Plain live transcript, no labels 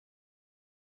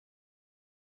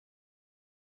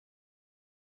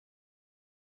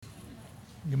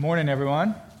Good morning,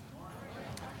 everyone.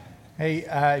 Hey,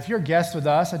 if you're a guest with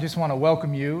us, I just want to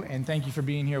welcome you and thank you for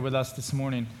being here with us this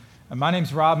morning. My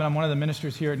name's Rob, and I'm one of the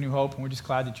ministers here at New Hope, and we're just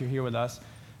glad that you're here with us.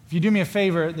 If you do me a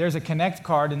favor, there's a Connect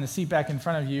card in the seat back in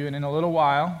front of you, and in a little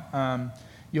while,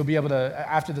 you'll be able to,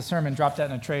 after the sermon, drop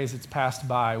that in a tray as it's passed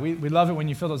by. We love it when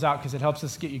you fill those out because it helps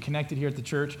us get you connected here at the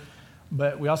church,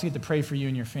 but we also get to pray for you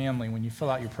and your family when you fill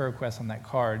out your prayer requests on that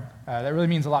card. That really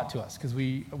means a lot to us because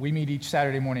we meet each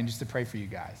Saturday morning just to pray for you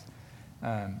guys.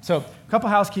 So a couple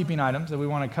housekeeping items that we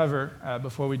want to cover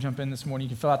before we jump in this morning. You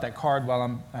can fill out that card while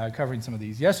I'm covering some of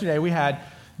these. Yesterday we had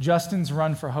Justin's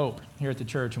Run for Hope here at the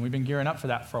church, and we've been gearing up for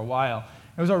that for a while.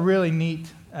 It was a really neat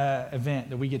event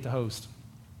that we get to host.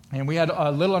 And we had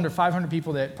a little under 500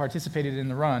 people that participated in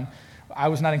the run. I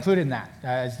was not included in that.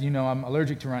 As you know, I'm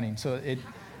allergic to running. So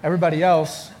everybody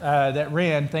else that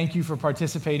ran, thank you for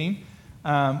participating.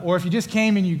 Or if you just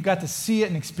came and you got to see it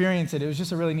and experience it, it was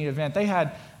just a really neat event. They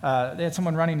had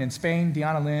someone running in Spain.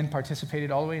 Deanna Lynn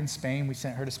participated all the way in Spain.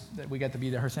 We got to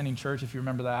be her sending church, if you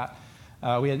remember that.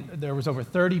 There was over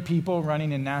 30 people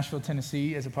running in Nashville,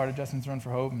 Tennessee as a part of Justin's Run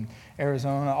for Hope, and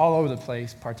Arizona, all over the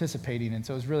place participating. And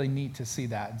so it was really neat to see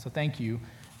that. And so thank you.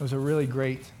 It was a really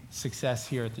great success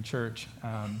here at the church,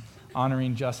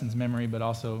 honoring Justin's memory, but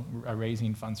also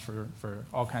raising funds for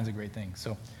all kinds of great things.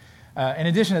 So in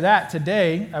addition to that,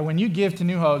 today, when you give to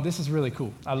New Hope, this is really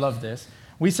cool. I love this.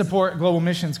 We support global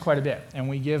missions quite a bit, and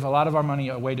we give a lot of our money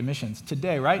away to missions.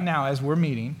 Today, right now, as we're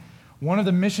meeting, one of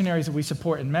the missionaries that we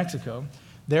support in Mexico,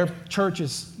 their church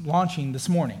is launching this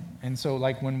morning. And so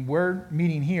like when we're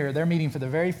meeting here, they're meeting for the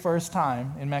very first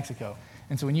time in Mexico.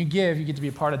 And so when you give, you get to be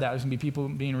a part of that. There's going to be people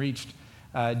being reached.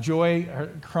 Joy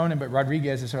Cronin, but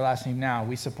Rodriguez is her last name now.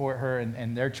 We support her,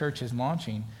 and their church is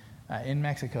launching in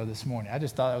Mexico this morning. I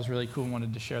just thought that was really cool and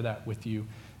wanted to share that with you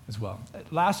as well.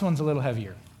 Last one's a little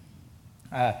heavier.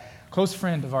 Close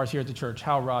friend of ours here at the church,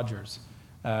 Hal Rogers.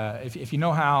 If you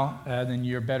know Hal, then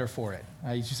you're better for it.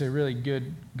 He's just a really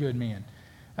good man.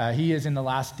 He is in the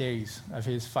last days of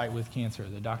his fight with cancer.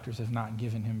 The doctors have not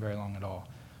given him very long at all.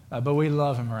 But we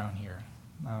love him around here.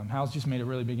 Hal's just made a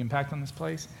really big impact on this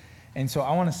place. And so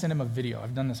I want to send him a video.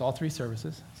 I've done this all 3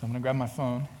 services. So I'm going to grab my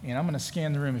phone, and I'm going to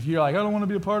scan the room. If you're like, I don't want to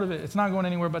be a part of it, it's not going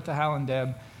anywhere but to Hal and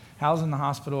Deb. Hal's in the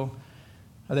hospital.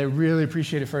 They really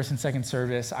appreciated first and second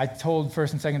service. I told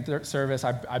first and second service,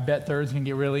 I bet third's going to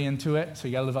get really into it, so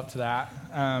you got to live up to that.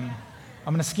 I'm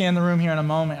going to scan the room here in a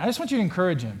moment. I just want you to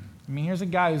encourage him. I mean, here's a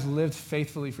guy who's lived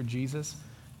faithfully for Jesus.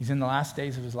 He's in the last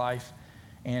days of his life.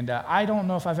 And I don't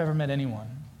know if I've ever met anyone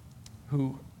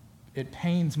who it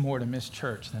pains more to miss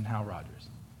church than Hal Rogers.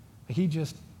 He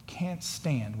just can't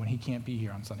stand when he can't be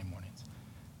here on Sunday mornings.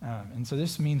 And so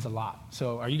this means a lot.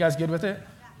 So are you guys good with it?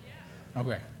 Yeah.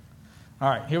 Okay. All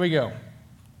right, here we go.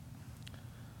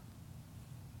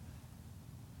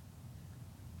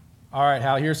 All right,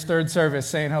 Hal, here's third service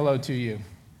saying hello to you.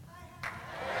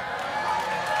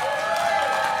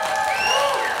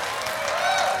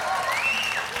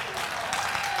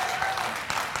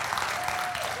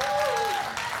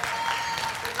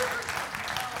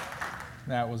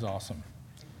 That was awesome.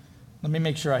 Let me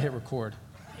make sure I hit record.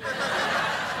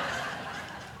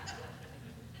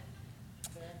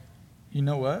 You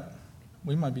know what?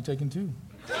 We might be taking 2.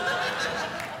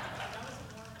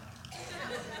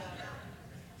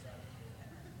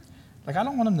 Like, I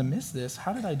don't want him to miss this.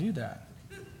 How did I do that?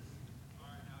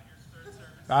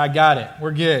 I got it.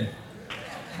 We're good.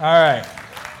 All right.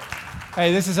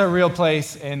 Hey, this is a real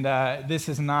place, and this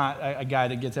is not a guy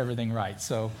that gets everything right.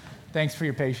 So thanks for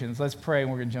your patience. Let's pray,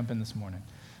 and we're going to jump in this morning.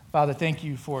 Father, thank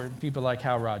you for people like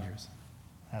Hal Rogers.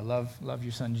 I love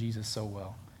your son Jesus so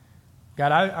well.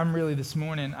 God, I'm really this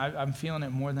morning, I'm feeling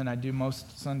it more than I do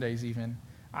most Sundays even.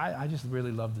 I just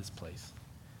really love this place.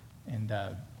 And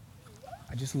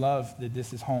I just love that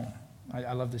this is home.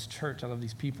 I love this church. I love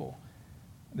these people.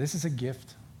 This is a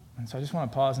gift. And so I just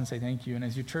want to pause and say thank you. And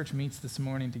as your church meets this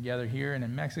morning together here and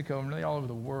in Mexico and really all over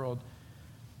the world,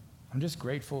 I'm just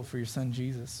grateful for your son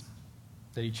Jesus,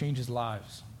 that he changes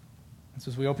lives. And so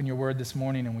as we open your word this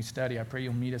morning and we study, I pray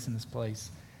you'll meet us in this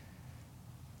place.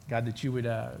 God, that you would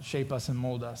shape us and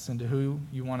mold us into who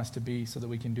you want us to be so that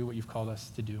we can do what you've called us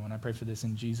to do. And I pray for this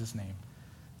in Jesus' name.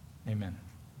 Amen.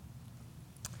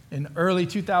 In early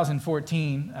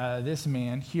 2014, this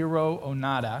man, Hiro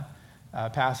Onada,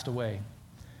 passed away.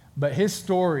 But his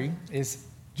story is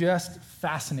just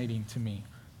fascinating to me.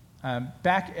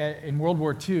 Back in World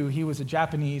War II, he was a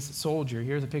Japanese soldier.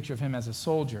 Here's a picture of him as a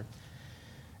soldier.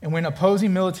 And when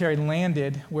opposing military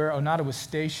landed where Onada was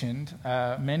stationed,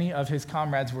 many of his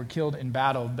comrades were killed in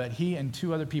battle, but he and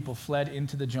 2 other people fled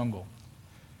into the jungle.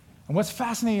 And what's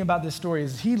fascinating about this story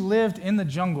is he lived in the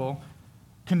jungle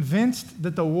convinced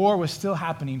that the war was still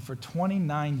happening for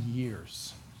 29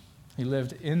 years. He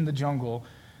lived in the jungle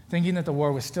thinking that the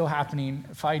war was still happening,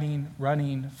 fighting,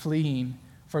 running, fleeing.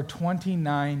 For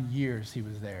 29 years he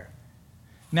was there.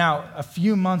 Now, a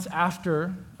few months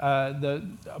after the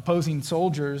opposing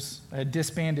soldiers had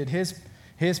disbanded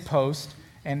his post,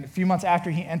 and a few months after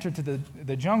he entered to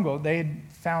the jungle, they had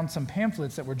found some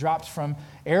pamphlets that were dropped from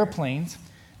airplanes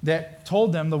that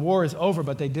told them the war is over,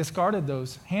 but they discarded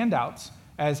those handouts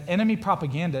as enemy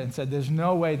propaganda and said there's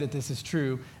no way that this is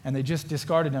true, and they just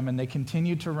discarded them, and they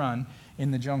continued to run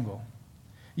in the jungle.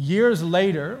 Years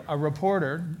later, a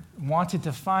reporter wanted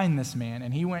to find this man,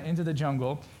 and he went into the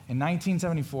jungle in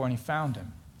 1974, and he found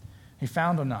him. He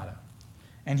found Onata,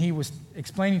 and he was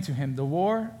explaining to him the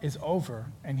war is over,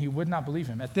 and he would not believe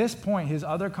him. At this point, his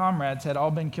other comrades had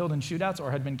all been killed in shootouts or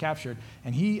had been captured,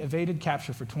 and he evaded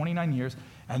capture for 29 years,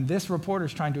 and this reporter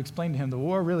is trying to explain to him the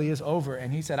war really is over,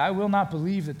 and he said, I will not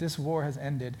believe that this war has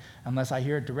ended unless I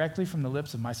hear it directly from the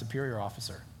lips of my superior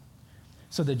officer.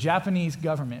 So the Japanese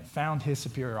government found his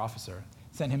superior officer,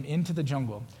 sent him into the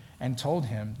jungle, and told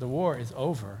him the war is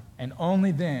over, and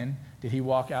only then did he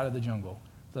walk out of the jungle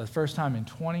for the first time in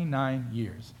 29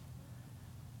 years.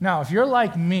 Now, if you're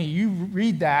like me, you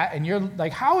read that, and you're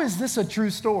like, how is this a true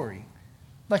story?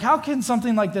 Like, how can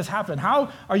something like this happen?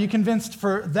 How are you convinced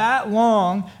for that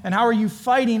long, and how are you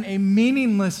fighting a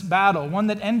meaningless battle, one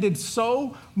that ended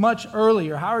so much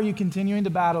earlier? How are you continuing to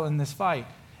battle in this fight?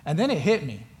 And then it hit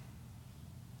me.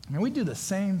 I mean, we do the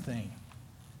same thing,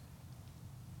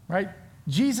 right?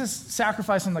 Jesus'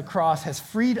 sacrifice on the cross has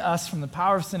freed us from the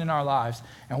power of sin in our lives,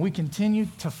 and we continue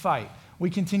to fight. We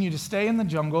continue to stay in the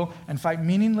jungle and fight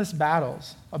meaningless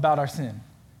battles about our sin.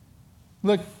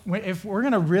 Look, if we're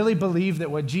going to really believe that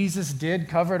what Jesus did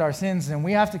covered our sins, then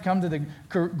we have to come to the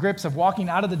grips of walking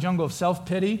out of the jungle of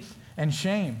self-pity and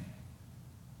shame.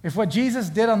 If what Jesus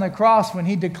did on the cross when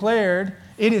he declared,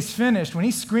 it is finished, when he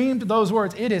screamed those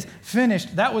words, it is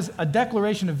finished, that was a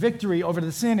declaration of victory over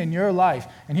the sin in your life.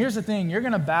 And here's the thing, you're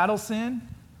going to battle sin.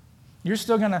 You're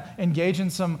still going to engage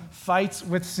in some fights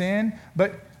with sin,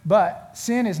 but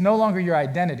sin is no longer your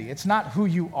identity. It's not who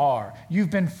you are.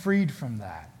 You've been freed from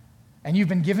that. And you've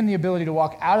been given the ability to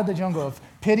walk out of the jungle of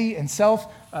pity and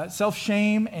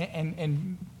self-shame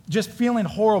and just feeling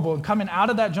horrible and coming out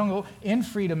of that jungle in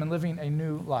freedom and living a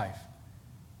new life.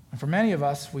 And for many of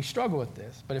us, we struggle with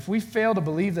this. But if we fail to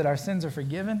believe that our sins are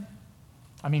forgiven,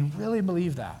 really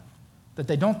believe that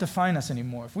they don't define us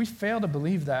anymore. If we fail to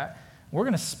believe that, we're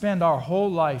going to spend our whole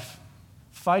life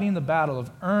fighting the battle of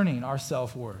earning our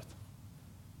self-worth,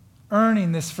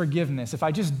 earning this forgiveness. If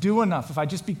I just do enough, if I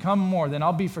just become more, then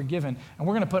I'll be forgiven. And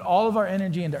we're going to put all of our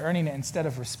energy into earning it instead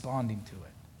of responding to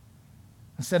it.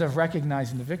 Instead of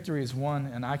recognizing the victory is won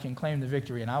and I can claim the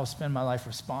victory and I will spend my life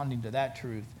responding to that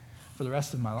truth for the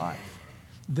rest of my life.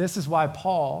 This is why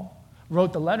Paul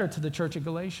wrote the letter to the church at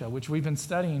Galatia, which we've been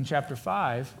studying chapter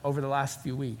 5 over the last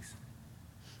few weeks.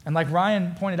 And like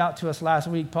Ryan pointed out to us last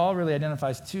week, Paul really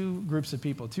identifies two groups of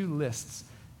people, two lists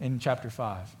in chapter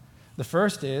 5. The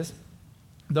first is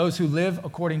those who live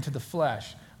according to the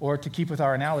flesh, or to keep with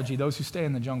our analogy, those who stay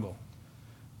in the jungle.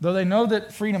 Though they know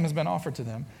that freedom has been offered to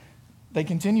them, they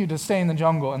continue to stay in the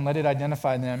jungle and let it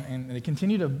identify them, and they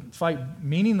continue to fight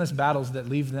meaningless battles that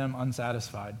leave them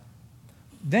unsatisfied.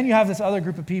 Then you have this other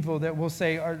group of people that will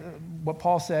say, what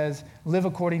Paul says, live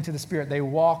according to the Spirit. They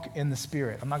walk in the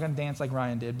Spirit. I'm not going to dance like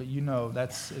Ryan did, but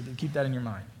keep that in your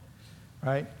mind,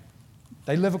 right?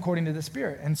 They live according to the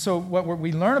Spirit. And so what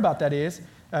we learn about that is,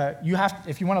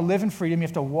 if you want to live in freedom, you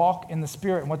have to walk in the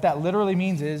Spirit. And what that literally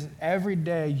means is every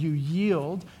day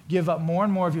you give up more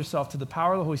and more of yourself to the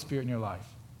power of the Holy Spirit in your life.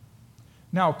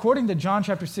 Now, according to John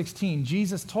chapter 16,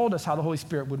 Jesus told us how the Holy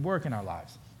Spirit would work in our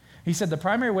lives. He said the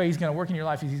primary way he's going to work in your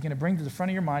life is he's going to bring to the front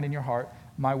of your mind and your heart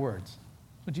my words.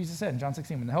 That's what Jesus said in John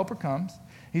 16. When the Helper comes,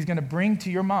 he's going to bring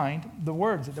to your mind the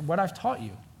words, what I've taught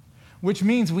you, which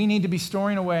means we need to be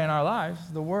storing away in our lives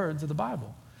the words of the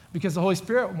Bible. Because the Holy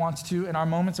Spirit wants to, in our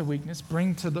moments of weakness,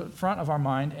 bring to the front of our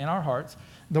mind and our hearts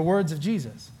the words of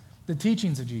Jesus, the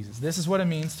teachings of Jesus. This is what it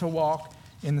means to walk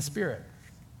in the Spirit.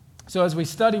 So as we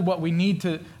study how we need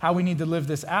to live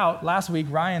this out, last week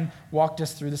Ryan walked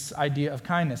us through this idea of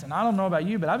kindness. And I don't know about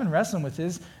you, but I've been wrestling with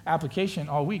his application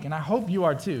all week, and I hope you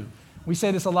are too. We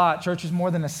say this a lot, church is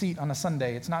more than a seat on a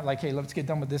Sunday. It's not like, hey, let's get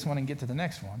done with this one and get to the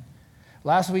next one.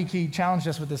 Last week he challenged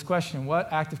us with this question: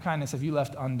 what act of kindness have you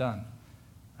left undone?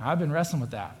 I've been wrestling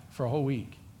with that for a whole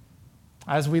week.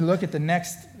 As we look at the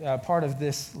next part of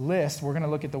this list, we're going to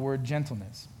look at the word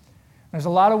gentleness. There's a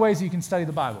lot of ways you can study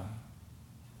the Bible.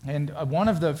 And one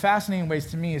of the fascinating ways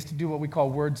to me is to do what we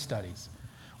call word studies.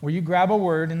 where you grab a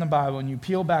word in the Bible and you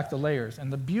peel back the layers.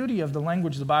 And the beauty of the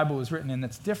language the Bible was written in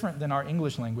that's different than our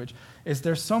English language is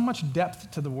there's so much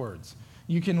depth to the words.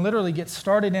 You can literally get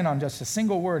started in on just a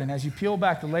single word, and as you peel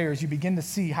back the layers, you begin to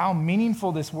see how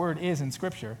meaningful this word is in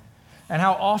Scripture and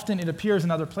how often it appears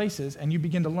in other places, and you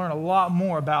begin to learn a lot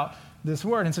more about this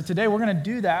word. And so today we're going to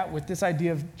do that with this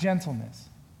idea of gentleness.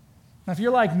 Now, if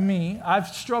you're like me, I've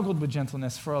struggled with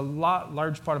gentleness for a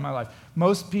large part of my life.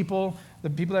 Most people, the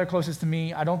people that are closest to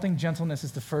me, I don't think gentleness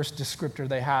is the first descriptor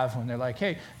they have when they're like,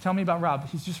 hey, tell me about Rob.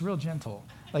 He's just real gentle.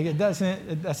 Like,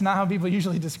 that's not how people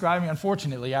usually describe me.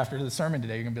 Unfortunately, after the sermon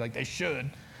today, you're going to be like, they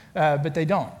should, but they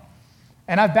don't.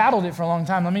 And I've battled it for a long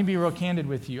time. Let me be real candid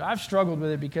with you. I've struggled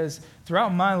with it because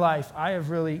throughout my life, I have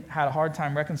really had a hard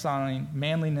time reconciling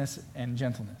manliness and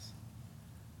gentleness.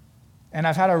 And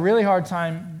I've had a really hard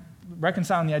time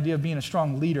reconciling the idea of being a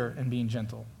strong leader and being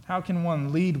gentle. How can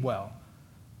one lead well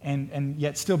and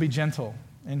yet still be gentle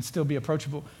and still be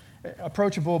approachable,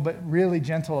 but really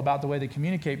gentle about the way they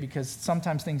communicate, because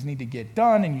sometimes things need to get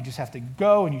done and you just have to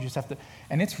go and you just have to,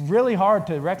 and it's really hard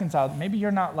to reconcile. Maybe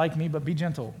you're not like me, but be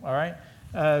gentle, all right?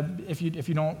 If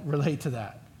you don't relate to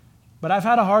that. But I've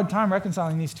had a hard time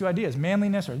reconciling these two ideas,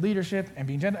 manliness or leadership and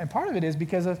being gentle, and part of it is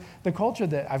because of the culture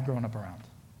that I've grown up around.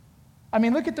 I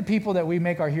mean, look at the people that we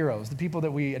make our heroes, the people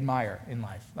that we admire in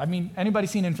life. I mean, anybody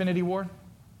seen Infinity War?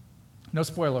 No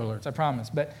spoiler alerts, I promise.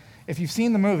 But if you've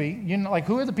seen the movie, you know, like,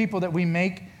 who are the people that we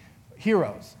make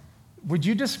heroes? Would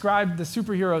you describe the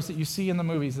superheroes that you see in the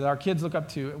movies that our kids look up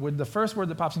to, would the first word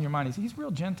that pops in your mind is, he's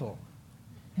real gentle?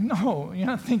 No, you're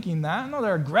not thinking that. No,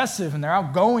 they're aggressive and they're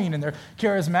outgoing and they're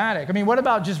charismatic. I mean, what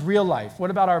about just real life? What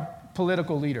about our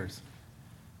political leaders?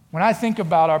 When I think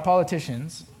about our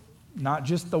politicians, not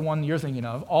just the one you're thinking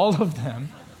of, all of them,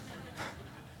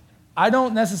 I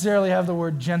don't necessarily have the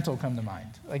word gentle come to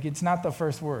mind. Like, it's not the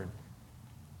first word.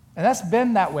 And that's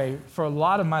been that way for a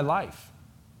lot of my life.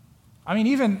 I mean,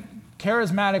 even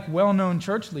charismatic, well-known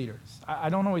church leaders, I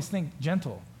don't always think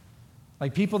gentle.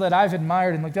 Like, people that I've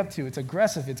admired and looked up to, it's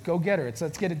aggressive, it's go-getter, it's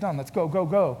let's get it done, let's go, go,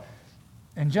 go.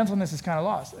 And gentleness is kind of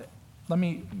lost.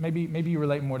 Maybe you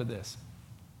relate more to this.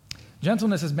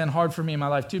 Gentleness has been hard for me in my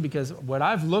life too, because what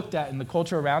I've looked at in the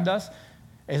culture around us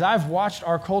is I've watched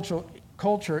our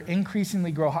culture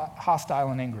increasingly grow hostile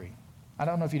and angry. I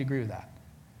don't know if you'd agree with that.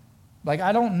 Like,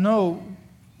 I don't know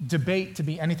debate to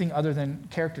be anything other than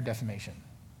character defamation.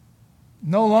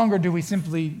 No longer do we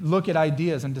simply look at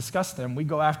ideas and discuss them. We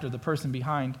go after the person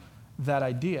behind that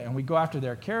idea, and we go after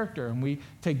their character, and we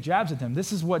take jabs at them.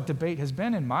 This is what debate has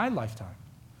been in my lifetime.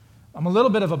 I'm a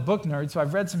little bit of a book nerd, so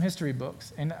I've read some history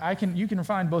books, and you can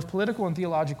find both political and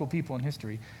theological people in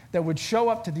history that would show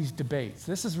up to these debates.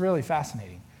 This is really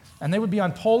fascinating. And they would be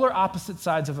on polar opposite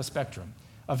sides of a spectrum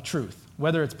of truth,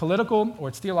 whether it's political or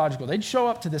it's theological. They'd show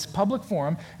up to this public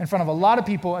forum in front of a lot of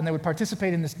people, and they would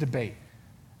participate in this debate.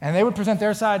 And they would present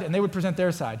their side, and they would present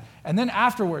their side. And then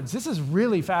afterwards, this is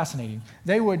really fascinating,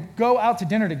 they would go out to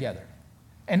dinner together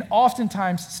and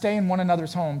oftentimes stay in one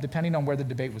another's home depending on where the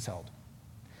debate was held.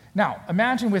 Now,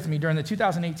 imagine with me during the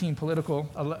 2018 political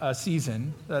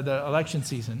season, the election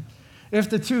season, if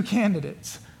the two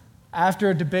candidates, after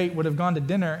a debate, would have gone to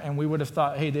dinner and we would have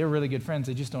thought, hey, they're really good friends,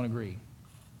 they just don't agree.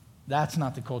 That's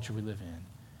not the culture we live in.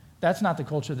 That's not the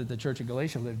culture that the church of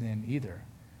Galatia lived in either.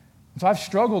 So I've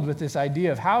struggled with this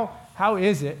idea of how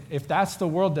is it, if that's the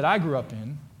world that I grew up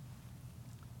in,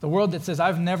 the world that says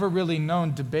I've never really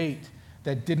known debate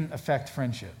that didn't affect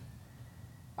friendship.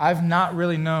 I've not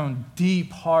really known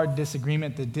deep, hard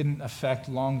disagreement that didn't affect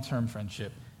long-term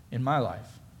friendship in my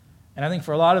life. And I think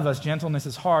for a lot of us, gentleness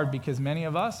is hard because many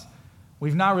of us,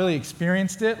 we've not really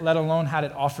experienced it, let alone had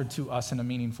it offered to us in a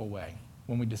meaningful way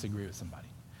when we disagree with somebody.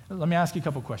 Let me ask you a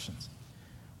couple questions.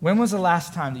 When was the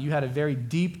last time that you had a very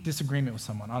deep disagreement with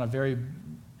someone on a very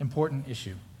important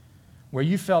issue where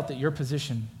you felt that your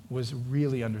position was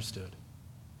really understood?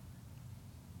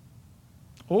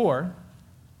 Or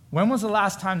when was the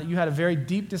last time that you had a very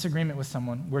deep disagreement with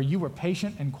someone where you were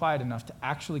patient and quiet enough to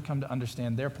actually come to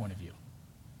understand their point of view?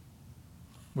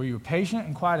 Where you were patient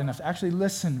and quiet enough to actually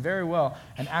listen very well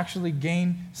and actually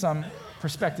gain some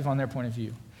perspective on their point of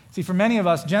view. See, for many of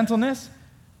us, gentleness,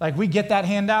 like, we get that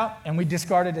handout and we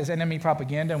discard it as enemy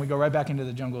propaganda and we go right back into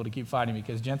the jungle to keep fighting,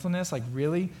 because gentleness, like,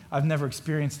 really, I've never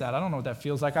experienced that. I don't know what that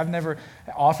feels like. I've never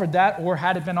offered that or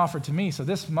had it been offered to me, so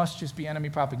this must just be enemy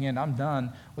propaganda. I'm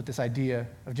done with this idea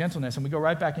of gentleness, and we go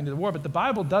right back into the war. But the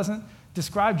Bible doesn't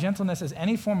describe gentleness as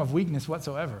any form of weakness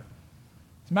whatsoever.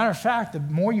 As a matter of fact, the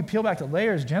more you peel back the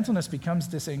layers, gentleness becomes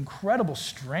this incredible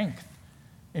strength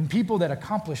in people that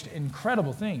accomplished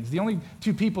incredible things. The only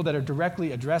two people that are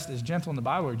directly addressed as gentle in the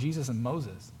Bible are Jesus and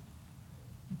Moses.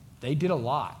 They did a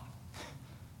lot.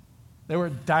 They were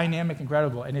dynamic,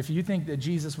 incredible. And if you think that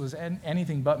Jesus was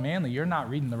anything but manly, you're not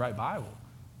reading the right Bible.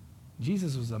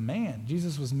 Jesus was a man. He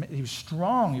was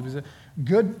strong. He was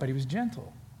good, but he was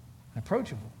gentle and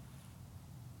approachable.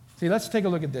 See, let's take a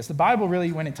look at this. The Bible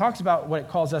really, when it talks about what it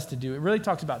calls us to do, it really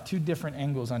talks about two different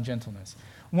angles on gentleness.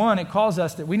 One, it calls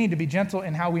us that we need to be gentle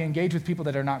in how we engage with people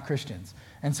that are not Christians.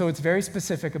 And so it's very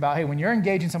specific about, hey, when you're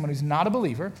engaging someone who's not a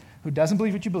believer, who doesn't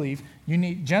believe what you believe,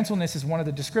 gentleness is one of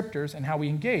the descriptors in how we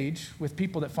engage with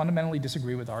people that fundamentally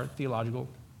disagree with our theological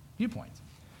viewpoints.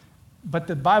 But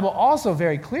the Bible also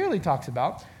very clearly talks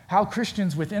about how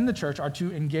Christians within the church are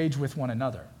to engage with one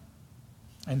another.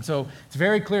 And so it's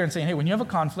very clear in saying, hey, when you have a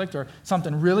conflict or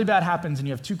something really bad happens and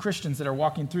you have two Christians that are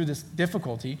walking through this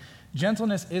difficulty,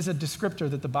 gentleness is a descriptor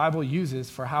that the Bible uses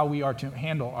for how we are to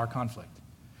handle our conflict.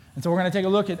 And so we're going to take a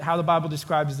look at how the Bible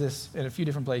describes this in a few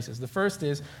different places. The first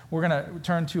is we're going to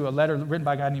turn to a letter written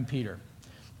by a guy named Peter.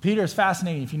 Peter is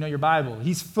fascinating if you know your Bible.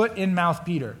 He's foot-in-mouth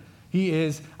Peter. He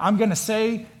is, I'm going to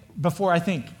say before I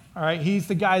think. All right, he's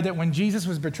the guy that when Jesus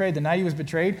was betrayed, the night he was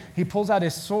betrayed, he pulls out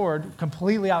his sword,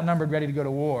 completely outnumbered, ready to go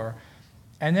to war.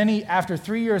 And then he, after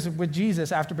 3 years with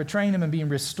Jesus, after betraying him and being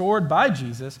restored by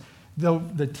Jesus,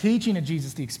 the teaching of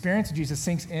Jesus, the experience of Jesus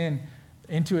sinks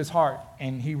into his heart,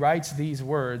 and he writes these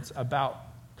words about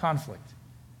conflict.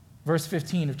 Verse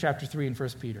 15 of chapter 3 in 1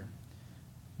 Peter.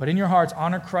 But in your hearts,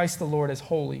 honor Christ the Lord as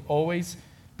holy, always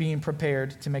being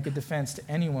prepared to make a defense to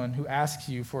anyone who asks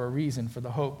you for a reason for the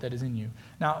hope that is in you.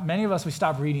 Now, many of us, we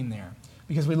stop reading there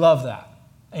because we love that.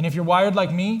 And if you're wired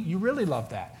like me, you really love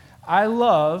that. I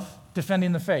love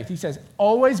defending the faith. He says,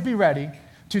 always be ready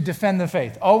to defend the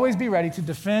faith. Always be ready to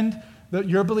defend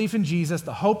your belief in Jesus,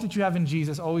 the hope that you have in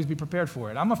Jesus, always be prepared for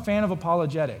it. I'm a fan of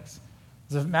apologetics.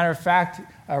 As a matter of fact,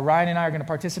 Ryan and I are going to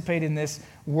participate in this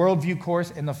worldview course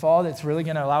in the fall that's really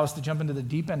going to allow us to jump into the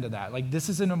deep end of that. Like, this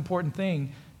is an important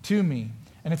thing to me,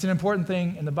 and it's an important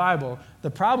thing in the Bible.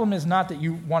 The problem is not that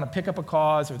you want to pick up a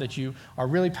cause or that you are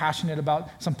really passionate about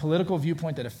some political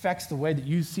viewpoint that affects the way that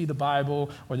you see the Bible,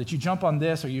 or that you jump on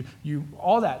this, or you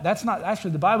all that. That's not,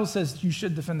 actually, the Bible says you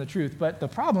should defend the truth, but the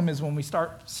problem is when we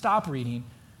stop reading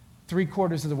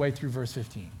 3/4 of the way through verse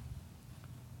 15.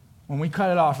 When we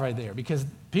cut it off right there, because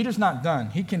Peter's not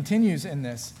done. He continues in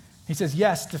this. He says,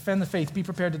 yes, defend the faith, be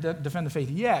prepared to defend the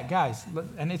faith. Yeah, guys,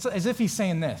 and it's as if he's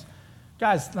saying this.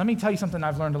 Guys, let me tell you something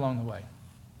I've learned along the way.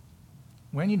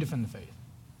 When you defend the faith,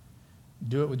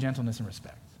 do it with gentleness and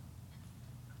respect,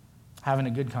 having a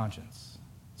good conscience,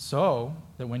 so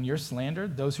that when you're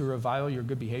slandered, those who revile your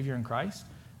good behavior in Christ,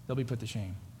 they'll be put to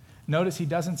shame. Notice he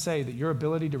doesn't say that your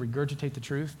ability to regurgitate the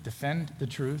truth, defend the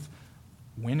truth,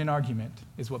 win an argument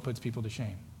is what puts people to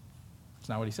shame. It's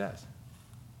not what he says.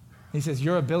 He says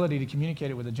your ability to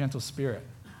communicate it with a gentle spirit,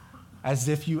 as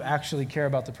if you actually care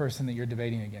about the person that you're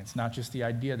debating against, not just the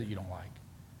idea that you don't like.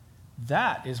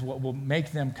 That is what will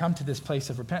make them come to this place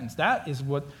of repentance. That is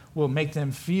what will make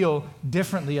them feel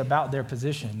differently about their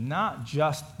position, not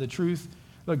just the truth.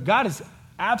 Look, God is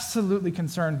absolutely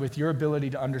concerned with your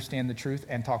ability to understand the truth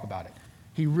and talk about it.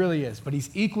 He really is, but he's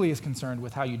equally as concerned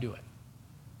with how you do it.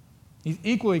 He's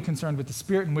equally concerned with the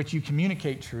spirit in which you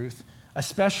communicate truth,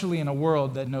 especially in a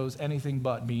world that knows anything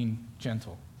but being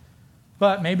gentle.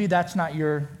 But maybe that's not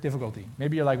your difficulty.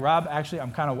 Maybe you're like, Rob, actually,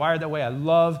 I'm kind of wired that way. I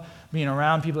love being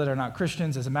around people that are not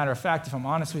Christians. As a matter of fact, if I'm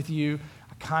honest with you,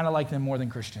 I kind of like them more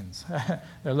than Christians. They're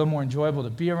a little more enjoyable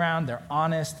to be around. They're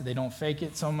honest. They don't fake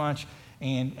it so much.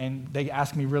 And they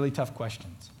ask me really tough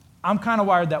questions. I'm kind of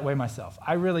wired that way myself.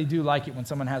 I really do like it when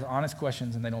someone has honest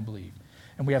questions and they don't believe.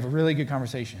 And we have a really good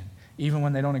conversation, even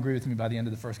when they don't agree with me by the end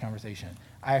of the first conversation.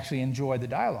 I actually enjoy the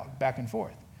dialogue back and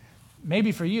forth.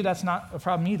 Maybe for you, that's not a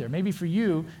problem either. Maybe for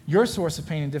you, your source of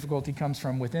pain and difficulty comes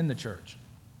from within the church.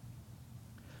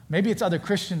 Maybe it's other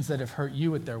Christians that have hurt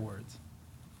you with their words.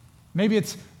 Maybe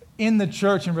it's in the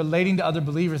church and relating to other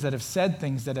believers that have said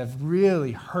things that have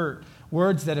really hurt,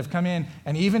 words that have come in,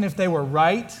 and even if they were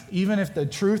right, even if the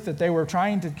truth that they were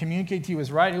trying to communicate to you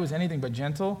was right, it was anything but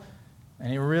gentle,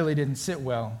 and it really didn't sit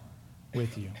well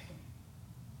with you.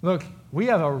 Look, we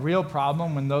have a real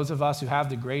problem when those of us who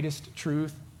have the greatest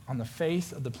truth on the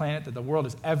face of the planet that the world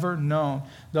has ever known,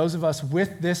 those of us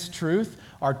with this truth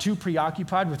are too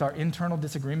preoccupied with our internal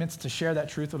disagreements to share that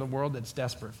truth with a world that's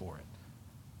desperate for it.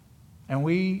 And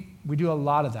we do a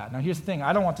lot of that. Now, here's the thing.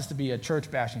 I don't want this to be a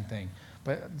church-bashing thing.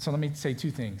 So let me say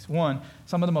two things. One,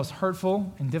 some of the most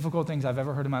hurtful and difficult things I've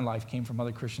ever heard in my life came from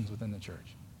other Christians within the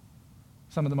church.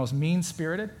 Some of the most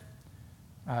mean-spirited,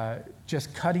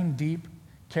 just cutting deep,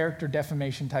 character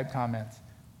defamation type comments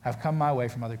have come my way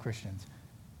from other Christians.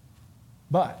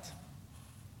 But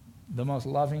the most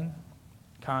loving,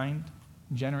 kind,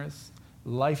 generous,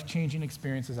 life-changing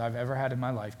experiences I've ever had in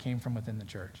my life came from within the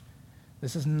church.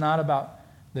 This is not about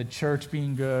the church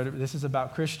being good. This is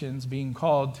about Christians being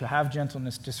called to have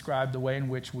gentleness describe the way in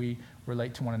which we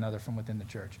relate to one another from within the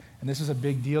church. And this is a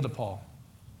big deal to Paul.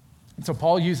 And so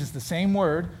Paul uses the same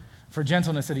word for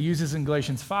gentleness that he uses in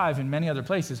Galatians 5 and many other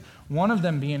places, one of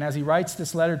them being as he writes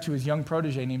this letter to his young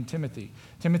protege named Timothy.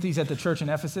 Timothy's at the church in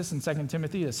Ephesus in 2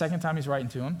 Timothy, the second time he's writing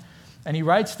to him. And he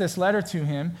writes this letter to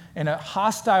him in a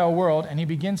hostile world, and he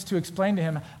begins to explain to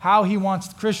him how he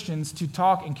wants Christians to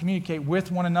talk and communicate with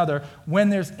one another when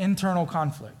there's internal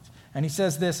conflict. And he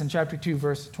says this in chapter 2,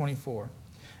 verse 24.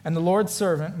 And the Lord's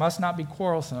servant must not be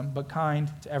quarrelsome, but kind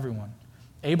to everyone,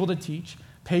 able to teach,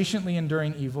 patiently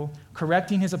enduring evil,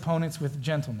 correcting his opponents with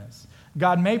gentleness.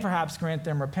 God may perhaps grant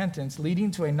them repentance, leading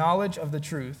to a knowledge of the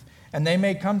truth, and they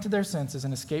may come to their senses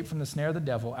and escape from the snare of the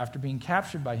devil after being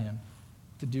captured by him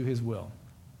to do his will.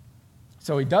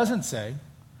 So what he doesn't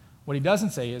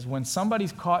say is when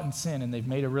somebody's caught in sin and they've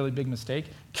made a really big mistake,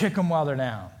 kick them while they're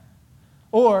down.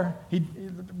 Or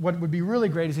what would be really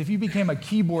great is if you became a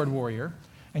keyboard warrior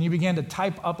and you began to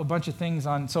type up a bunch of things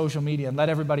on social media and let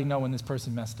everybody know when this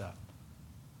person messed up.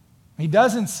 He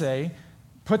doesn't say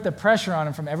put the pressure on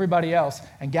him from everybody else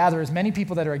and gather as many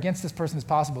people that are against this person as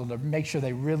possible to make sure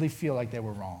they really feel like they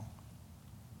were wrong.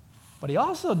 But he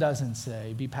also doesn't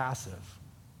say be passive.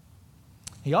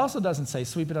 He also doesn't say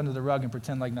sweep it under the rug and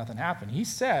pretend like nothing happened. He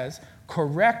says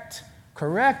correct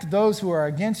those who are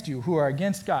against you, who are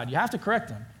against God. You have to correct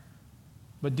them.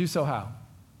 But do so how?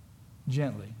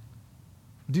 Gently.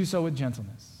 Do so with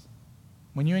gentleness.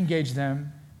 When you engage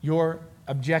them, your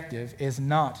objective is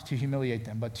not to humiliate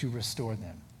them, but to restore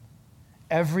them.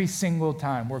 Every single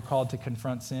time we're called to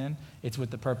confront sin, it's with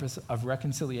the purpose of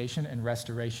reconciliation and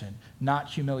restoration, not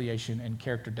humiliation and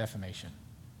character defamation.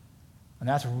 And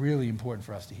that's really important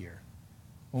for us to hear.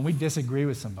 When we disagree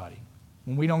with somebody,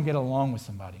 when we don't get along with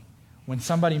somebody, when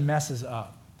somebody messes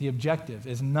up, the objective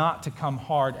is not to come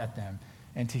hard at them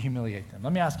and to humiliate them.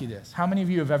 Let me ask you this. How many of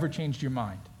you have ever changed your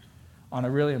mind on a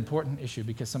really important issue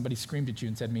because somebody screamed at you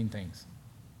and said mean things?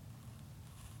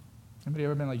 Anybody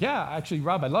ever been like, yeah, actually,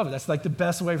 Rob, I love it. That's like the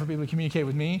best way for people to communicate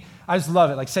with me. I just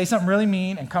love it. Like, say something really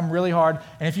mean and come really hard.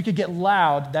 And if you could get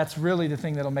loud, that's really the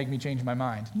thing that'll make me change my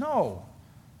mind. No.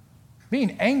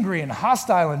 Being angry and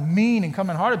hostile and mean and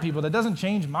coming hard at people, that doesn't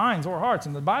change minds or hearts.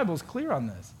 And the Bible is clear on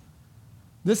this.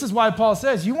 This is why Paul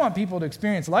says you want people to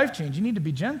experience life change. You need to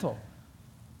be gentle.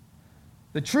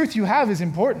 The truth you have is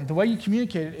important. The way you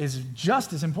communicate it is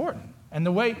just as important. And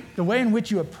the way in which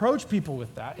you approach people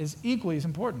with that is equally as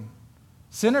important.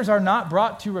 Sinners are not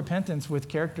brought to repentance with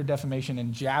character defamation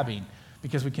and jabbing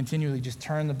because we continually just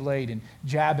turn the blade and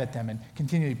jab at them and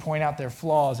continually point out their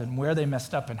flaws and where they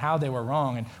messed up and how they were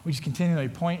wrong. And we just continually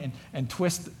point and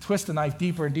twist the knife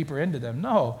deeper and deeper into them.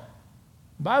 No.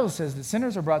 The Bible says that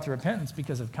sinners are brought to repentance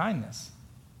because of kindness,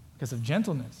 because of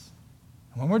gentleness.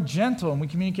 And when we're gentle and we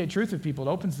communicate truth with people,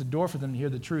 it opens the door for them to hear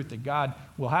the truth that God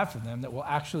will have for them that will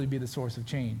actually be the source of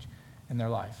change in their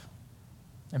life.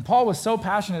 And Paul was so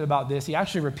passionate about this, he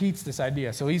actually repeats this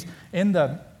idea. So he's in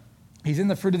the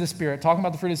fruit of the Spirit, talking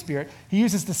about the fruit of the Spirit. He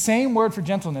uses the same word for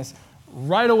gentleness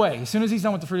right away. As soon as he's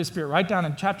done with the fruit of the Spirit, right down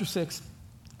in chapter 6,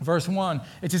 verse 1,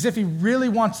 it's as if he really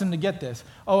wants them to get this.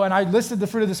 Oh, and I listed the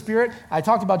fruit of the Spirit. I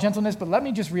talked about gentleness, but let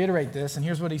me just reiterate this. And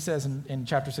here's what he says in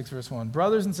chapter 6, verse 1.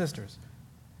 Brothers and sisters,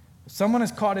 if someone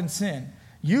is caught in sin,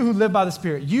 you who live by the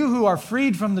Spirit, you who are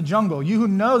freed from the jungle, you who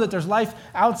know that there's life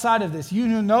outside of this, you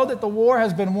who know that the war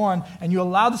has been won, and you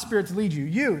allow the Spirit to lead you,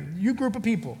 you group of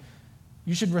people,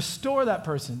 you should restore that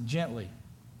person gently.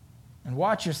 And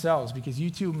watch yourselves, because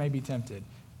you too may be tempted.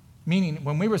 Meaning,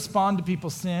 when we respond to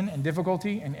people's sin and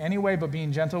difficulty in any way but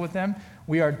being gentle with them,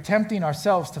 we are tempting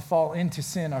ourselves to fall into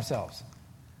sin ourselves.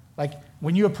 Like,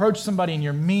 when you approach somebody and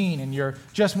you're mean and you're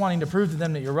just wanting to prove to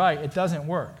them that you're right, it doesn't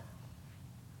work.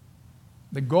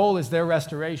 The goal is their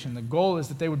restoration. The goal is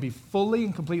that they would be fully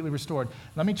and completely restored.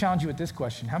 Let me challenge you with this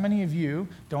question. How many of you,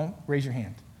 don't raise your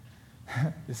hand.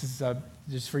 This is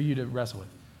just for you to wrestle with.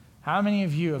 How many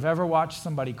of you have ever watched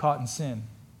somebody caught in sin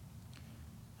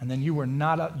and then you were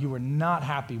not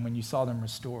happy when you saw them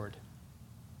restored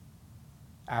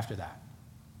after that?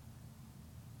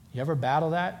 You ever battle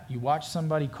that? You watch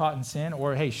somebody caught in sin?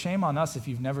 Or, hey, shame on us if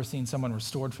you've never seen someone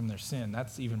restored from their sin.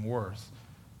 That's even worse.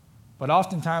 But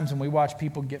oftentimes when we watch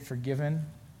people get forgiven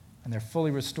and they're fully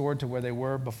restored to where they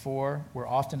were before, we're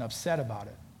often upset about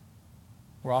it.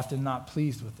 We're often not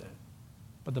pleased with it.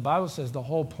 But the Bible says the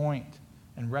whole point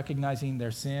in recognizing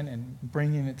their sin and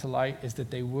bringing it to light is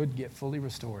that they would get fully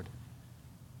restored.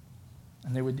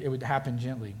 And it would happen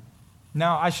gently.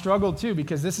 Now, I struggled too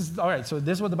because this is, all right, so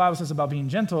this is what the Bible says about being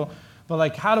gentle, but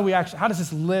like how does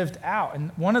this lived out?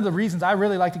 And one of the reasons I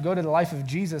really like to go to the life of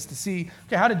Jesus to see,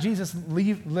 okay, how did Jesus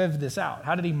live this out?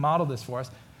 How did he model this for us?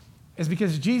 Is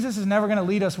because Jesus is never going to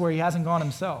lead us where he hasn't gone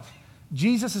himself.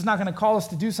 Jesus is not going to call us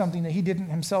to do something that he didn't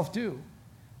himself do.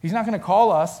 He's not going to call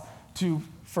us to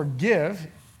forgive.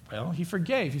 Well, he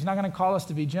forgave. He's not going to call us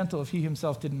to be gentle if he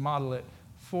himself didn't model it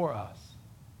for us.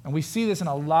 And we see this in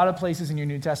a lot of places in your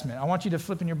New Testament. I want you to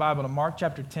flip in your Bible to Mark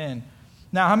chapter 10.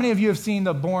 Now, how many of you have seen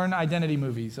the Bourne Identity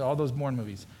movies, all those Bourne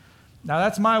movies? Now,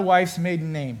 that's my wife's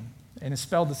maiden name, and it's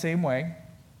spelled the same way.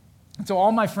 And so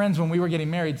all my friends, when we were getting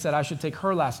married, said I should take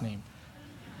her last name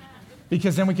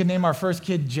because then we could name our first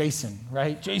kid Jason,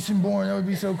 right? Jason Bourne, that would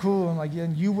be so cool. I'm like, yeah,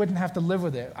 you wouldn't have to live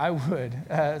with it. I would.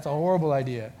 It's a horrible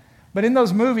idea. But in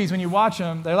those movies, when you watch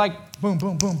them, they're like boom,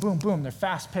 boom, boom, boom, boom. They're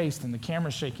fast-paced, and the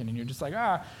camera's shaking, and you're just like,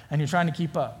 and you're trying to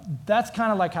keep up. That's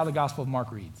kind of like how the Gospel of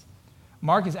Mark reads.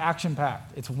 Mark is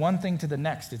action-packed. It's one thing to the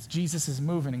next. It's Jesus is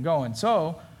moving and going.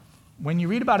 So when you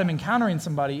read about him encountering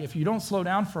somebody, if you don't slow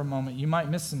down for a moment, you might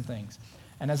miss some things.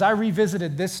 And as I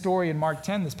revisited this story in Mark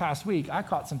 10 this past week, I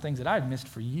caught some things that I had missed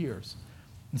for years.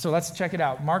 And so let's check it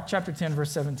out. Mark chapter 10,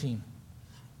 verse 17.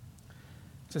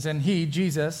 It says, and he,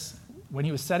 Jesus, when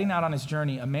he was setting out on his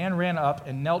journey, a man ran up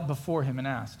and knelt before him and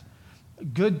asked,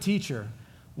 good teacher,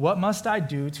 what must I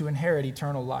do to inherit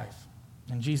eternal life?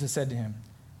 And Jesus said to him,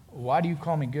 why do you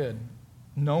call me good?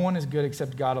 No one is good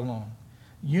except God alone.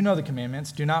 You know the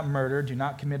commandments. Do not murder, do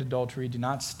not commit adultery, do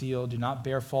not steal, do not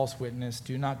bear false witness,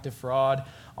 do not defraud,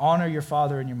 honor your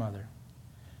father and your mother.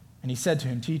 And he said to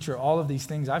him, teacher, all of these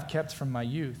things I've kept from my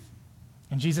youth.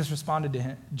 And Jesus responded to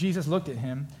him. Jesus looked at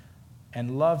him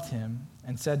and loved him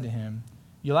and said to him,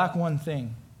 you lack one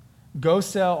thing. Go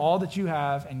sell all that you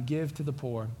have and give to the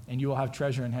poor, and you will have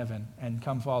treasure in heaven, and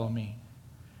come follow me.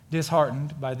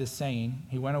 Disheartened by this saying,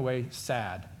 he went away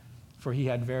sad, for he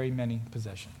had very many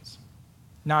possessions.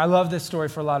 Now, I love this story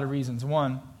for a lot of reasons.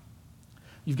 One,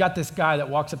 you've got this guy that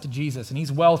walks up to Jesus, and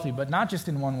he's wealthy, but not just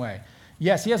in one way.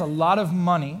 Yes, he has a lot of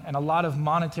money and a lot of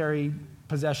monetary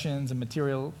possessions and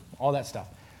material, all that stuff.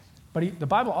 But the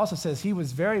Bible also says he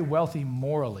was very wealthy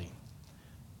morally.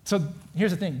 So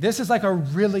here's the thing. This is like a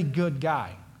really good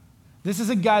guy. This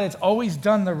is a guy that's always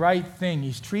done the right thing.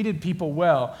 He's treated people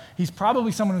well. He's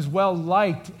probably someone who's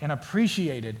well-liked and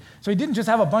appreciated. So he didn't just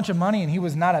have a bunch of money and he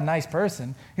was not a nice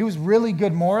person. He was really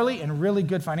good morally and really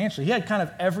good financially. He had kind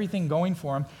of everything going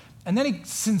for him. And then he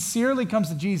sincerely comes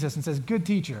to Jesus and says, good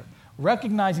teacher,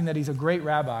 recognizing that he's a great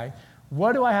rabbi,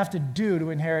 what do I have to do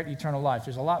to inherit eternal life?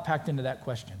 There's a lot packed into that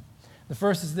question. The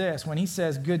first is this. When he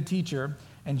says, good teacher,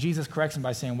 and Jesus corrects him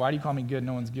by saying, why do you call me good?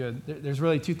 No one's good. There's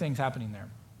really two things happening there.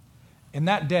 In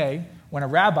that day, when a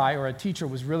rabbi or a teacher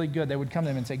was really good, they would come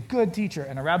to him and say, good teacher.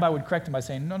 And a rabbi would correct him by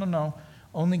saying, no,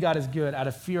 only God is good, out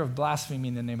of fear of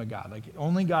blaspheming the name of God. Like,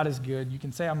 only God is good. You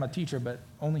can say I'm a teacher, but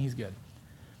only he's good.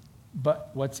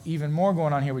 But what's even more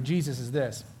going on here with Jesus is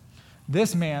this.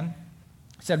 This man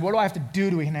said, what do I have to do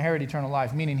to inherit eternal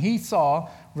life? Meaning he saw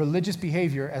religious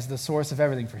behavior as the source of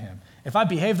everything for him. If I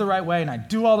behave the right way and I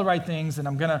do all the right things, then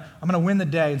I'm gonna win the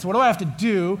day. And so what do I have to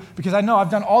do? Because I know I've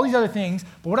done all these other things,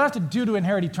 but what do I have to do to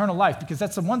inherit eternal life? Because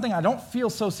that's the one thing I don't feel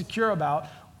so secure about.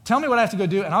 Tell me what I have to go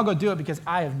do, and I'll go do it because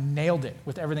I have nailed it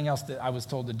with everything else that I was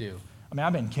told to do. I mean,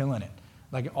 I've been killing it.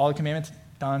 Like all the commandments,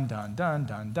 done, done, done,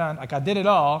 done, done. Like I did it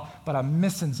all, but I'm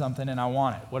missing something and I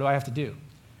want it. What do I have to do?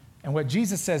 And what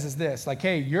Jesus says is this, like,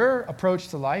 hey, your approach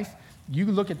to life, you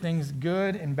look at things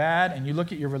good and bad, and you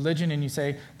look at your religion and you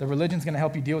say, the religion's going to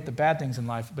help you deal with the bad things in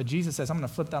life. But Jesus says, I'm going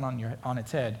to flip that on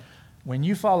its head. When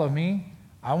you follow me,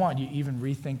 I want you to even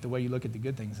rethink the way you look at the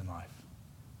good things in life,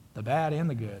 the bad and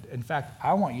the good. In fact,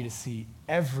 I want you to see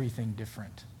everything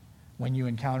different when you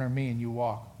encounter me and you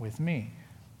walk with me.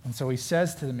 And so he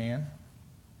says to the man,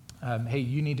 hey,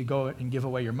 you need to go and give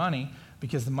away your money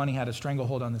because the money had a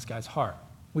stranglehold on this guy's heart.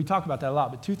 We talk about that a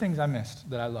lot, but two things I missed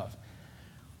that I love.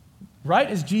 Right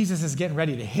as Jesus is getting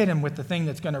ready to hit him with the thing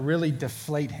that's going to really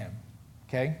deflate him,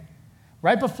 okay?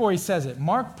 Right before he says it,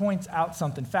 Mark points out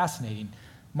something fascinating.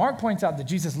 Mark points out that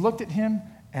Jesus looked at him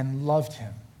and loved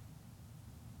him.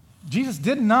 Jesus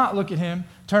did not look at him,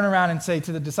 turn around and say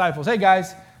to the disciples, hey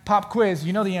guys, pop quiz,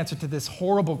 you know the answer to this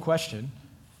horrible question.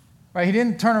 Right? He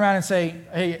didn't turn around and say,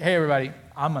 hey everybody,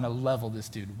 I'm going to level this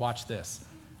dude, watch this.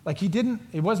 Like he didn't,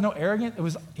 it was no arrogant,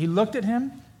 he looked at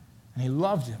him and he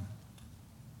loved him.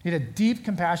 He had a deep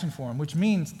compassion for him, which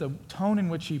means the tone in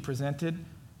which he presented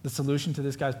the solution to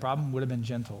this guy's problem would have been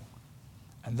gentle.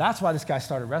 And that's why this guy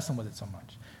started wrestling with it so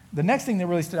much. The next thing that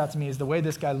really stood out to me is the way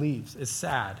this guy leaves is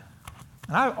sad.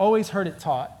 And I've always heard it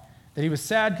taught That he was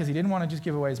sad because he didn't want to just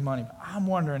give away his money. But I'm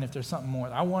wondering if there's something more.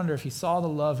 I wonder if he saw the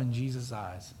love in Jesus'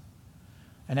 eyes.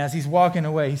 And as he's walking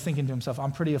away, he's thinking to himself,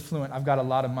 I'm pretty affluent, I've got a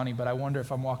lot of money, but I wonder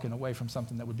if I'm walking away from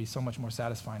something that would be so much more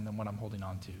satisfying than what I'm holding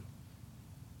on to.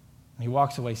 And he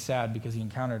walks away sad because he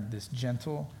encountered this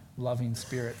gentle, loving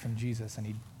spirit from Jesus, and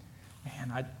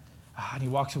he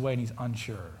walks away and he's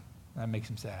unsure. That makes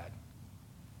him sad.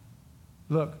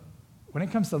 Look, when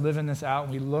it comes to living this out,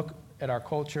 and we look at our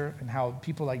culture and how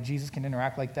people like Jesus can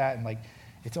interact like that, and like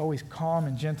it's always calm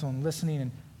and gentle and listening,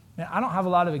 and I don't have a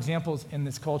lot of examples in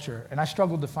this culture, and I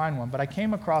struggled to find one, but I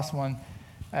came across one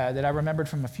that I remembered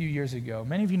from a few years ago.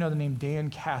 Many of you know the name Dan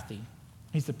Cathy.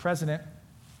 He's the president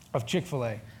of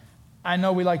Chick-fil-A. I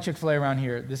know we like Chick-fil-A around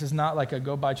here. This is not like a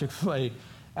go buy Chick-fil-A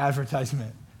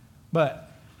advertisement,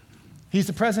 but he's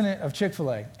the president of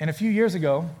Chick-fil-A, and a few years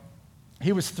ago,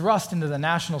 he was thrust into the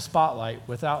national spotlight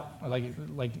without,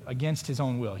 like against his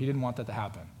own will. He didn't want that to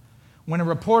happen. When a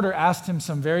reporter asked him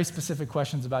some very specific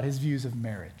questions about his views of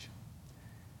marriage.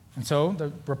 And so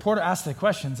the reporter asked the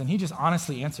questions, and he just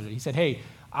honestly answered it. He said, hey,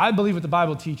 I believe what the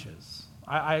Bible teaches.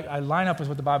 I line up with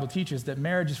what the Bible teaches, that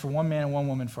marriage is for one man and one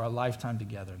woman for a lifetime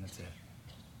together, and that's it.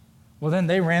 Well, then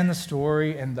they ran the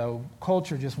story, and the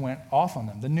culture just went off on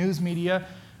them. The news media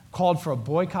called for a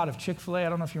boycott of Chick-fil-A. I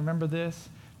don't know if you remember this.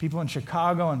 People in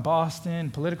Chicago and Boston,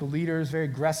 political leaders, very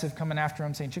aggressive, coming after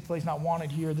him, saying Chick-fil-A is not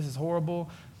wanted here, this is horrible.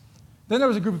 Then there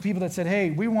was a group of people that said, hey,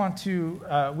 we want to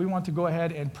go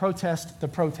ahead and protest the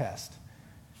protest.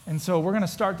 And so we're going to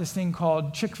start this thing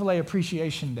called Chick-fil-A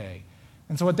Appreciation Day.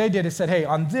 And so what they did is said, hey,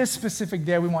 on this specific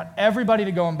day, we want everybody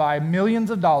to go and buy millions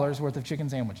of dollars worth of chicken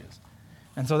sandwiches.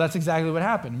 And so that's exactly what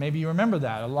happened. Maybe you remember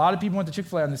that. A lot of people went to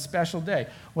Chick-fil-A on this special day.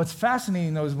 What's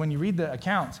fascinating, though, is when you read the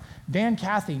accounts, Dan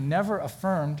Cathy never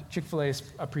affirmed Chick-fil-A's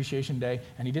Appreciation Day,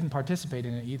 and he didn't participate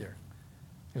in it either.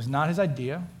 It was not his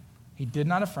idea. He did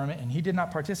not affirm it, and he did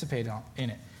not participate in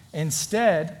it.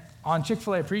 Instead, on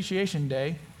Chick-fil-A Appreciation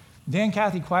Day, Dan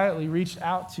Cathy quietly reached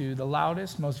out to the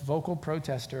loudest, most vocal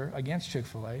protester against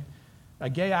Chick-fil-A, a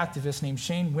gay activist named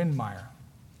Shane Windmeyer.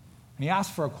 And he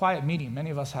asked for a quiet meeting. Many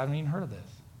of us haven't even heard of this.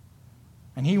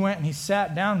 And he went and he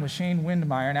sat down with Shane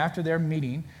Windmeyer, and after their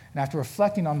meeting, and after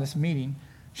reflecting on this meeting,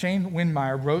 Shane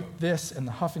Windmeyer wrote this in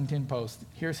the Huffington Post.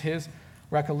 Here's his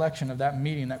recollection of that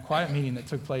meeting, that quiet meeting that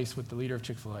took place with the leader of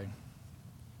Chick-fil-A.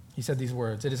 He said these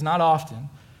words, "It is not often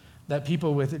that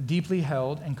people with deeply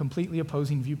held and completely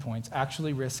opposing viewpoints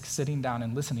actually risk sitting down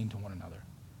and listening to one another.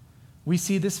 We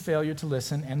see this failure to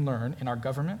listen and learn in our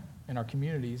government, in our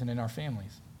communities, and in our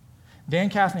families. Dan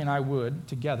Cathy and I would,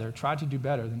 together, try to do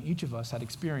better than each of us had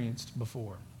experienced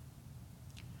before.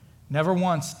 Never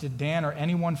once did Dan or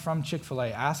anyone from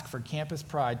Chick-fil-A ask for campus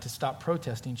pride to stop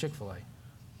protesting Chick-fil-A.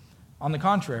 On the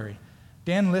contrary,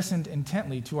 Dan listened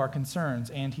intently to our concerns,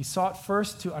 and he sought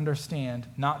first to understand,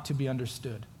 not to be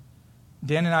understood.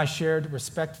 Dan and I shared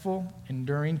respectful,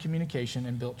 enduring communication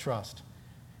and built trust.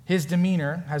 His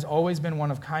demeanor has always been one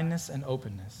of kindness and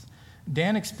openness.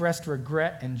 Dan expressed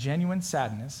regret and genuine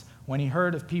sadness when he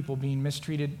heard of people being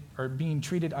mistreated or being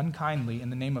treated unkindly in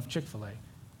the name of Chick-fil-A,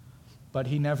 but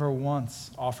he never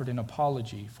once offered an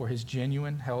apology for his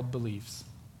genuine held beliefs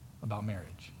about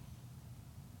marriage."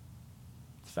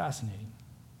 It's fascinating.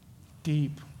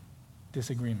 Deep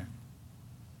disagreement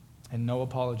and no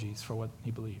apologies for what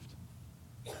he believed.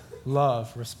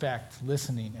 Love, respect,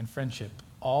 listening, and friendship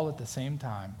all at the same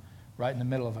time, right in the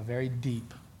middle of a very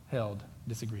deep-held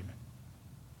disagreement.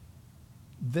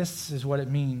 This is what it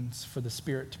means for the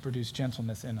Spirit to produce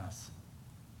gentleness in us.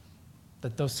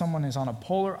 That though someone is on a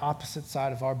polar opposite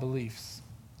side of our beliefs,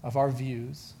 of our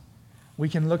views, we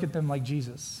can look at them like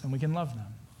Jesus and we can love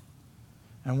them.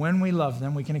 And when we love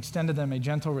them, we can extend to them a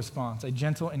gentle response, a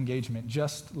gentle engagement,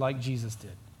 just like Jesus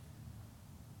did.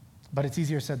 But it's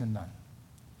easier said than done.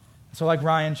 So like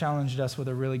Ryan challenged us with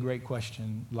a really great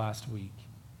question last week,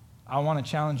 I want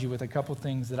to challenge you with a couple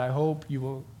things that I hope you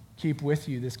will keep with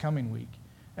you this coming week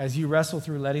as you wrestle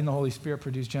through letting the Holy Spirit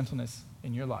produce gentleness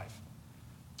in your life.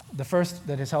 The first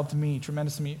that has helped me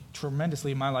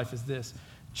tremendously in my life is this: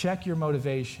 check your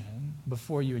motivation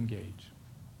before you engage.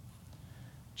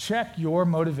 Check your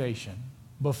motivation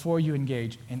before you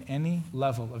engage in any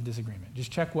level of disagreement.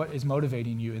 Just check what is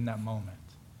motivating you in that moment.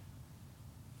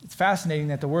 It's fascinating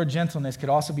that the word gentleness could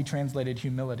also be translated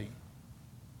humility.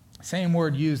 Same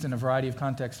word used in a variety of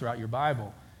contexts throughout your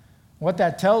Bible. What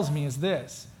that tells me is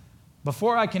this: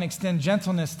 before I can extend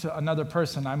gentleness to another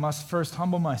person, I must first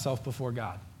humble myself before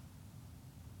God.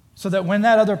 So that when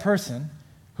that other person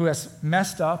who has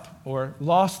messed up or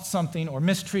lost something or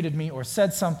mistreated me or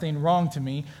said something wrong to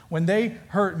me, when they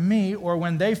hurt me or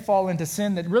when they fall into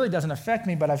sin that really doesn't affect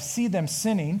me, but I see them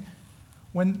sinning,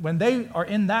 when they are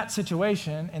in that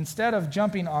situation, instead of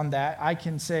jumping on that, I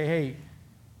can say, hey,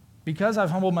 because I've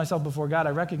humbled myself before God,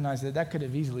 I recognize that could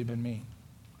have easily been me.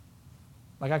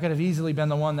 Like I could have easily been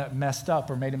the one that messed up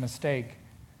or made a mistake.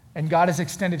 And God has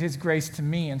extended his grace to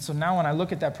me. And so now when I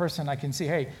look at that person, I can see,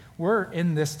 hey, we're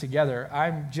in this together.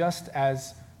 I'm just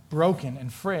as broken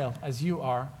and frail as you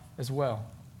are as well.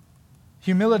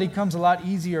 Humility comes a lot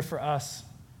easier for us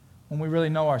when we really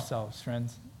know ourselves,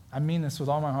 friends. I mean this with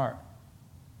all my heart.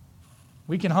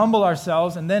 We can humble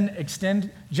ourselves and then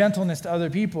extend gentleness to other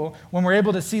people when we're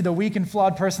able to see the weak and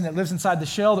flawed person that lives inside the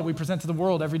shell that we present to the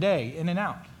world every day, in and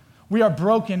out. We are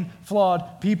broken,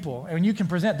 flawed people. And you can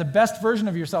present the best version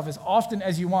of yourself as often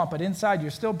as you want, but inside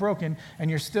you're still broken and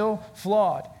you're still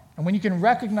flawed. And when you can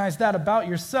recognize that about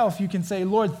yourself, you can say,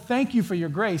 Lord, thank you for your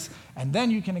grace. And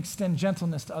then you can extend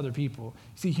gentleness to other people.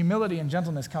 See, humility and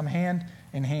gentleness come hand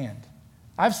in hand.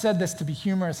 I've said this to be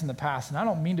humorous in the past, and I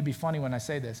don't mean to be funny when I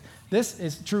say this. This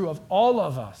is true of all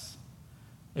of us.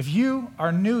 If you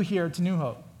are new here to New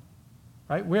Hope,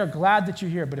 right, we are glad that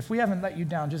you're here. But if we haven't let you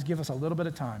down, just give us a little bit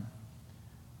of time.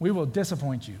 We will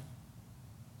disappoint you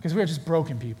because we are just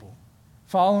broken people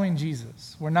following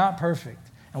Jesus. We're not perfect,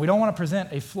 and we don't want to present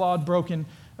a flawed, broken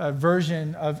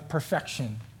version of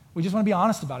perfection. We just want to be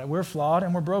honest about it. We're flawed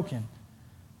and we're broken,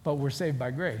 but we're saved by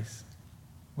grace.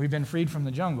 We've been freed from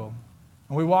the jungle,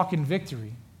 and we walk in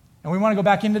victory, and we want to go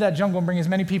back into that jungle and bring as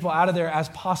many people out of there as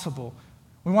possible.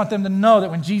 We want them to know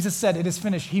that when Jesus said it is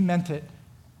finished, he meant it,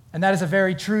 and that is a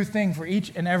very true thing for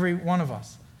each and every one of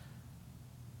us.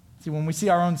 See, when we see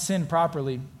our own sin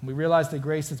properly, we realize the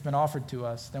grace that's been offered to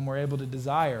us, then we're able to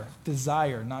desire,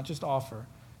 not just offer,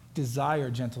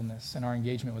 desire gentleness in our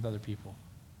engagement with other people.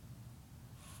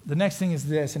 The next thing is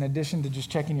this, in addition to just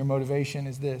checking your motivation,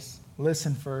 is this: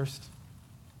 listen first,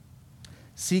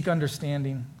 seek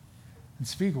understanding, and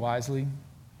speak wisely.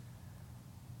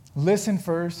 Listen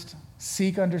first,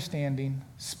 seek understanding,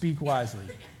 speak wisely.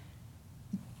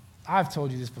 I've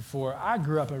told you this before. I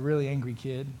grew up a really angry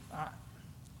kid.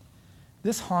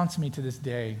 This haunts me to this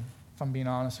day, if I'm being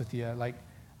honest with you. Like,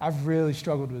 I've really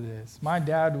struggled with this. My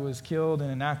dad was killed in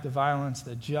an act of violence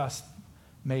that just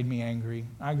made me angry.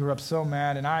 I grew up so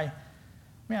mad, and I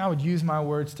would use my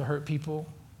words to hurt people.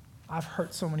 I've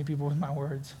hurt so many people with my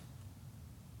words.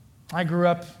 I grew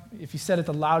up, if you said it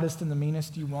the loudest and the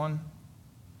meanest, you won.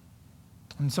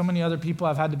 And so many other people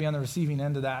have had to be on the receiving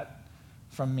end of that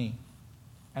from me.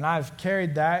 And I've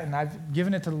carried that, and I've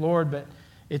given it to the Lord, but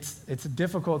it's a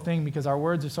difficult thing because our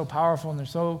words are so powerful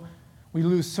and we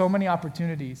lose so many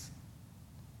opportunities.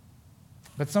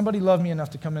 But somebody loved me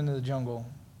enough to come into the jungle.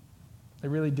 They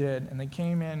really did. And they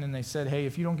came in and they said, hey,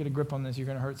 if you don't get a grip on this, you're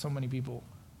going to hurt so many people.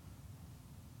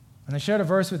 And they shared a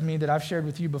verse with me that I've shared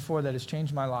with you before that has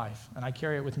changed my life. And I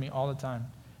carry it with me all the time.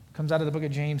 It comes out of the book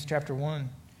of James, chapter 1.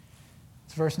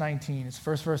 It's verse 19. It's the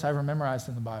first verse I ever memorized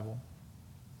in the Bible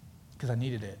because I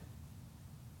needed it.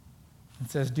 It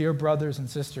says, dear brothers and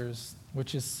sisters,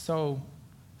 which is so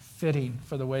fitting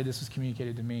for the way this was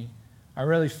communicated to me. I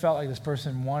really felt like this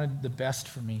person wanted the best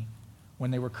for me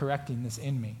when they were correcting this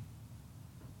in me.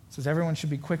 It says everyone should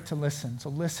be quick to listen. So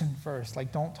listen first.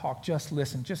 Like, don't talk, just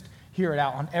listen. Just hear it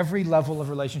out on every level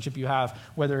of relationship you have,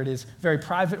 whether it is very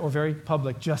private or very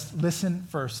public. Just listen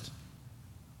first.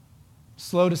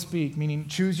 Slow to speak, meaning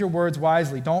choose your words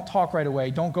wisely. Don't talk right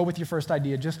away. Don't go with your first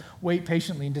idea. Just wait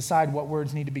patiently and decide what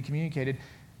words need to be communicated.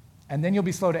 And then you'll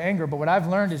be slow to anger. But what I've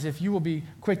learned is if you will be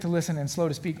quick to listen and slow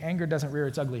to speak, anger doesn't rear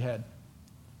its ugly head.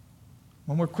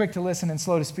 When we're quick to listen and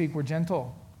slow to speak, we're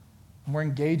gentle and we're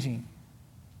engaging.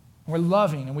 We're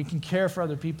loving and we can care for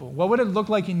other people. What would it look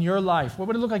like in your life? What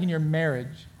would it look like in your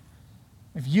marriage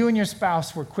if you and your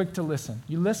spouse were quick to listen?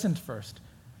 You listened first.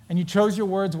 And you chose your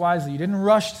words wisely. You didn't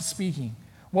rush to speaking.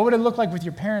 What would it look like with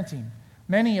your parenting?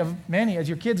 Many, as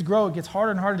your kids grow, it gets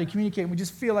harder and harder to communicate. And we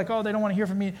just feel like, oh, they don't want to hear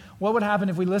from me. What would happen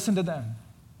if we listened to them?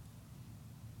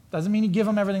 Doesn't mean you give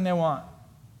them everything they want.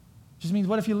 It just means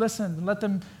what if you listened and let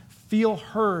them feel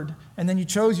heard, and then you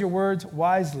chose your words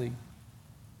wisely?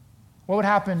 What would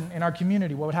happen in our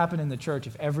community? What would happen in the church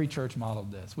if every church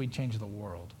modeled this? We'd change the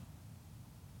world.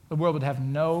 The world would have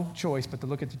no choice but to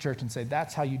look at the church and say,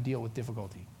 that's how you deal with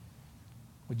difficulty.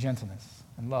 With gentleness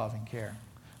and love and care.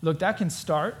 Look, that can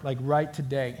start like right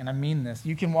today, and I mean this.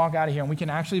 You can walk out of here and we can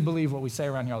actually believe what we say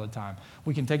around here all the time.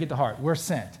 We can take it to heart. We're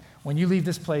sent. When you leave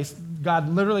this place, God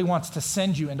literally wants to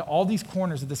send you into all these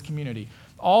corners of this community,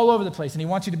 all over the place, and he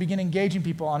wants you to begin engaging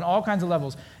people on all kinds of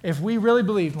levels. If we really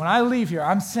believed, when I leave here,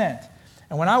 I'm sent,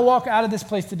 and when I walk out of this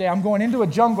place today, I'm going into a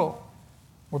jungle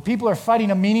where people are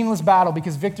fighting a meaningless battle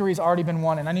because victory has already been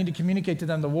won, and I need to communicate to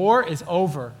them the war is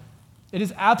over. It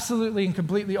is absolutely and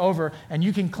completely over, and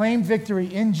you can claim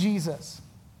victory in Jesus.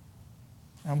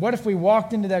 And what if we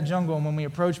walked into that jungle and when we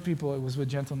approached people, it was with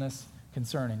gentleness,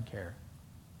 concern, and care?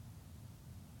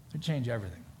 It would change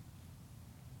everything.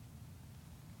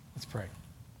 Let's pray.